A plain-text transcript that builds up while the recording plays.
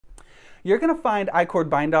You're going to find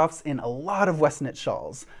I-cord bind-offs in a lot of Westknit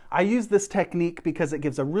shawls. I use this technique because it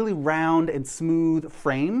gives a really round and smooth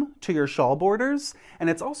frame to your shawl borders,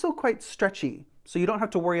 and it's also quite stretchy, so you don't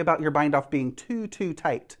have to worry about your bind-off being too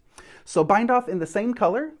tight. So bind off in the same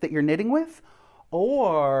color that you're knitting with,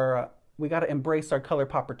 or we got to embrace our color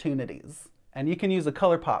opportunities. And you can use a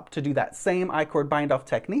color pop to do that same I-cord bind-off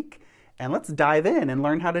technique, and let's dive in and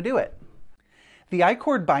learn how to do it. The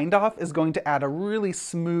I-cord bind-off is going to add a really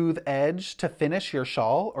smooth edge to finish your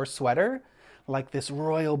shawl or sweater, like this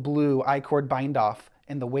royal blue I-cord bind-off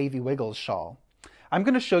in the Wavy Wiggles shawl. I'm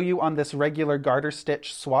going to show you on this regular garter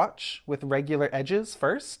stitch swatch with regular edges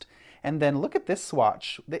first, and then look at this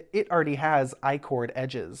swatch. It already has I-cord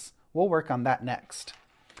edges. We'll work on that next.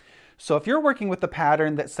 So if you're working with the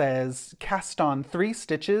pattern that says cast on 3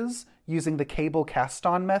 stitches using the cable cast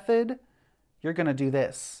on method, you're going to do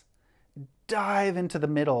this. Dive into the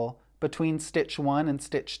middle between stitch 1 and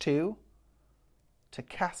stitch 2 to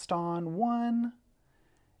cast on 1,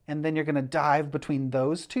 and then you're going to dive between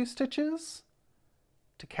those 2 stitches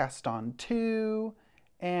to cast on 2,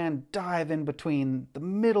 and dive in between the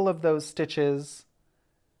middle of those stitches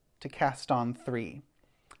to cast on 3.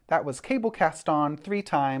 That was cable cast on 3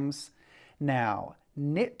 times. Now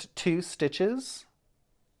knit 2 stitches,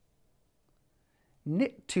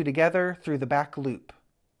 knit 2 together through the back loop.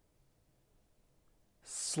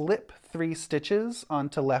 Slip 3 stitches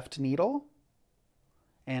onto left needle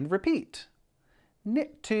and repeat.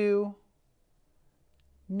 Knit 2,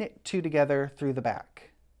 knit 2 together through the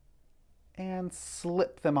back and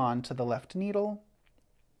slip them onto the left needle.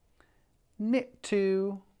 Knit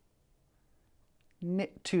 2,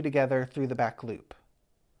 knit 2 together through the back loop.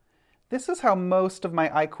 This is how most of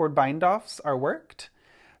my I-cord bind-offs are worked.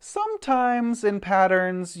 Sometimes in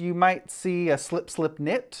patterns you might see a slip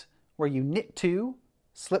knit where you knit 2,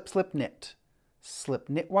 slip knit, slip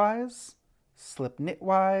knitwise, slip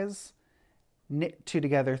knitwise, knit 2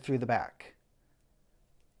 together through the back.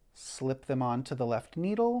 Slip them onto the left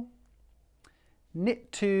needle,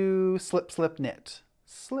 knit 2, slip knit,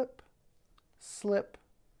 slip, slip,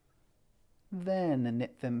 then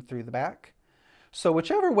knit them through the back. So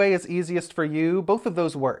whichever way is easiest for you, both of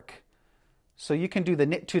those work. So you can do the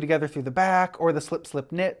knit 2 together through the back or the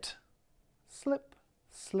slip knit, slip,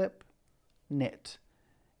 slip, knit.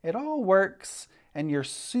 It all works, and you're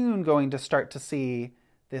soon going to start to see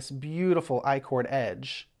this beautiful I-cord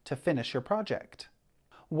edge to finish your project.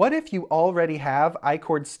 What if you already have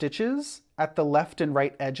I-cord stitches at the left and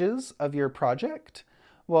right edges of your project?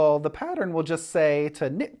 Well, the pattern will just say to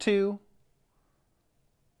knit 2,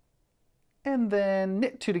 and then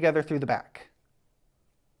knit 2 together through the back.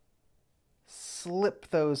 Slip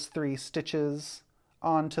those 3 stitches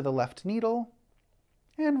onto the left needle,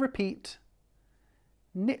 and repeat.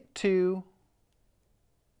 Knit 2,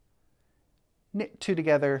 knit 2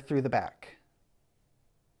 together through the back,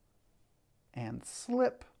 and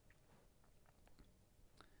slip.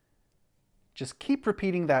 Just keep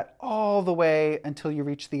repeating that all the way until you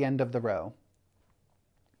reach the end of the row.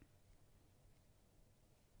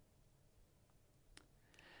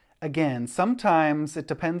 Again, sometimes it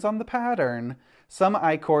depends on the pattern. Some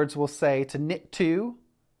I-cords will say to knit 2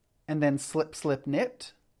 and then slip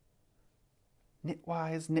knit.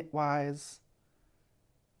 Knitwise,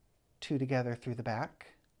 2 together through the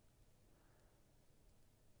back.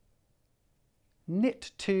 Knit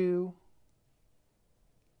 2.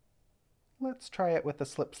 Let's try it with a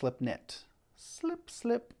slip knit.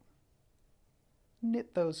 Slip,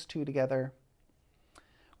 knit those 2 together.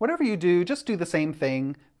 Whatever you do, just do the same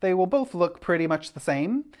thing. They will both look pretty much the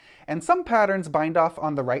same. And some patterns bind off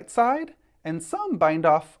on the right side, and some bind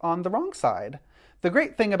off on the wrong side. The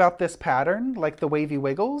great thing about this pattern, like the Wavy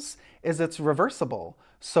Wiggles, is it's reversible,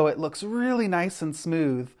 so it looks really nice and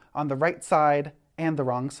smooth on the right side and the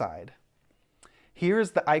wrong side.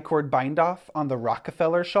 Here's the I-cord bind off on the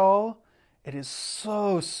Rockefeller shawl. It is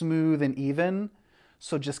so smooth and even,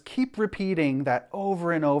 so just keep repeating that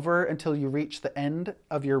over and over until you reach the end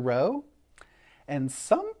of your row. And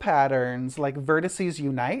some patterns, like Vertices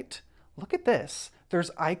Unite, look at this.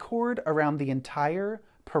 There's I-cord around the entire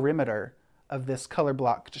perimeter of this color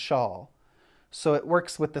blocked shawl. So it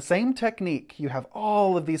works with the same technique. You have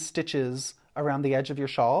all of these stitches around the edge of your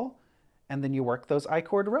shawl, and then you work those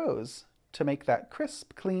I-cord rows to make that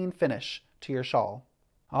crisp, clean finish to your shawl.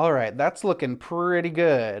 All right, that's looking pretty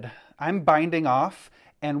good. I'm binding off,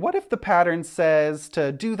 and what if the pattern says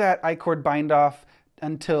to do that I-cord bind off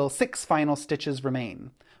until 6 final stitches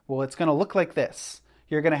remain? Well, it's going to look like this.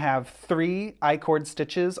 You're going to have 3 I-cord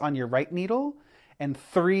stitches on your right needle and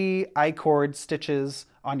 3 I-cord stitches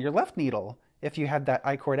on your left needle if you had that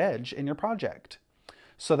I-cord edge in your project.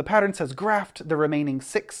 So the pattern says graft the remaining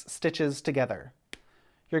 6 stitches together.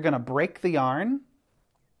 You're going to break the yarn,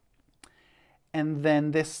 and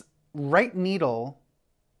then this right needle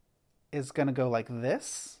is going to go like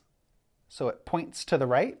this, so it points to the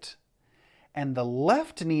right, and the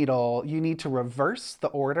left needle, you need to reverse the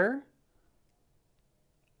order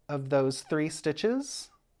of those 3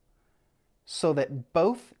 stitches so that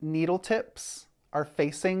both needle tips are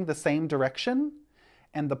facing the same direction,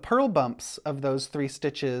 and the purl bumps of those 3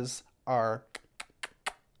 stitches are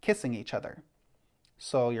kissing each other.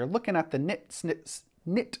 So you're looking at the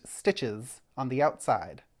knit stitches on the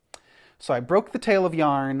outside. So I broke the tail of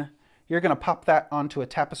yarn. You're going to pop that onto a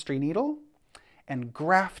tapestry needle and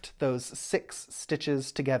graft those 6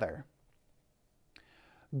 stitches together.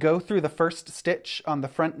 Go through the first stitch on the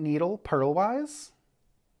front needle purlwise.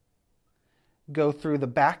 Go through the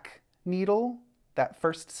back needle, that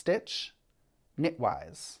first stitch,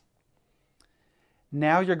 knitwise.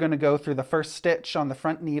 Now you're going to go through the first stitch on the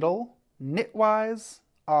front needle, knitwise,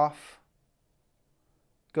 off.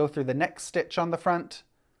 Go through the next stitch on the front,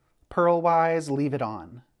 purlwise, leave it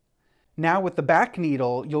on. Now with the back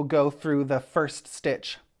needle, you'll go through the first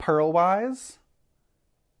stitch purlwise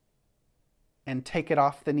and take it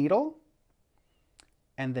off the needle.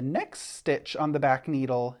 And the next stitch on the back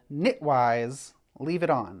needle, knitwise, leave it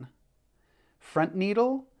on. Front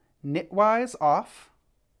needle, knitwise, off.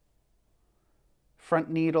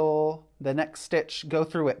 Front needle, the next stitch, go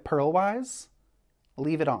through it purlwise,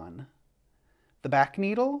 leave it on. The back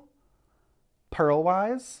needle,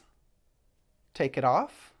 purlwise, take it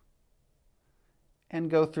off,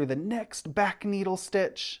 and go through the next back needle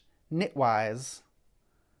stitch, knitwise,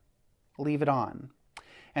 leave it on.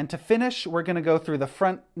 And to finish, we're going to go through the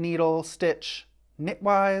front needle stitch,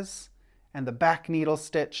 knitwise, and the back needle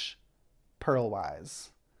stitch, purlwise.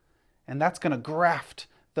 And that's going to graft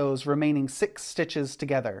those remaining 6 stitches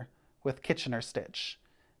together with Kitchener stitch,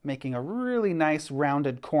 making a really nice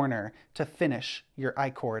rounded corner to finish your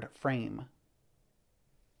I-cord frame.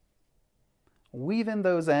 Weave in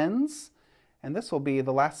those ends, and this will be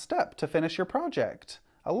the last step to finish your project.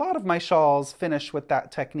 A lot of my shawls finish with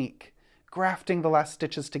that technique, grafting the last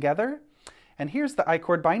stitches together. And here's the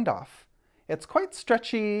I-cord bind off. It's quite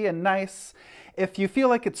stretchy and nice. If you feel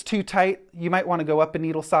like it's too tight, you might want to go up a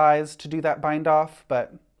needle size to do that bind off,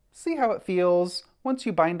 but see how it feels. Once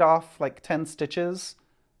you bind off like 10 stitches,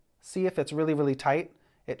 see if it's really, really tight.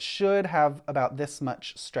 It should have about this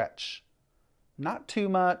much stretch. Not too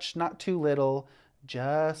much, not too little,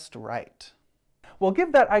 just right. Well,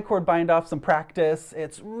 give that I-cord bind off some practice.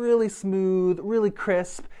 It's really smooth, really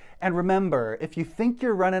crisp. And remember, if you think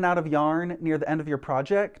you're running out of yarn near the end of your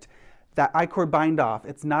project, that I-cord bind off,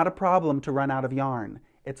 it's not a problem to run out of yarn.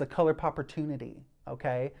 It's a color opportunity,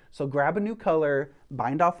 okay? So grab a new color,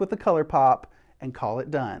 bind off with the color pop, and call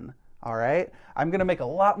it done, all right? I'm gonna make a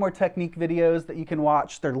lot more technique videos that you can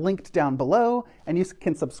watch. They're linked down below, and you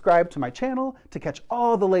can subscribe to my channel to catch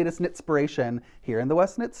all the latest knitspiration here in the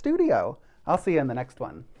Westknits studio. I'll see you in the next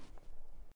one.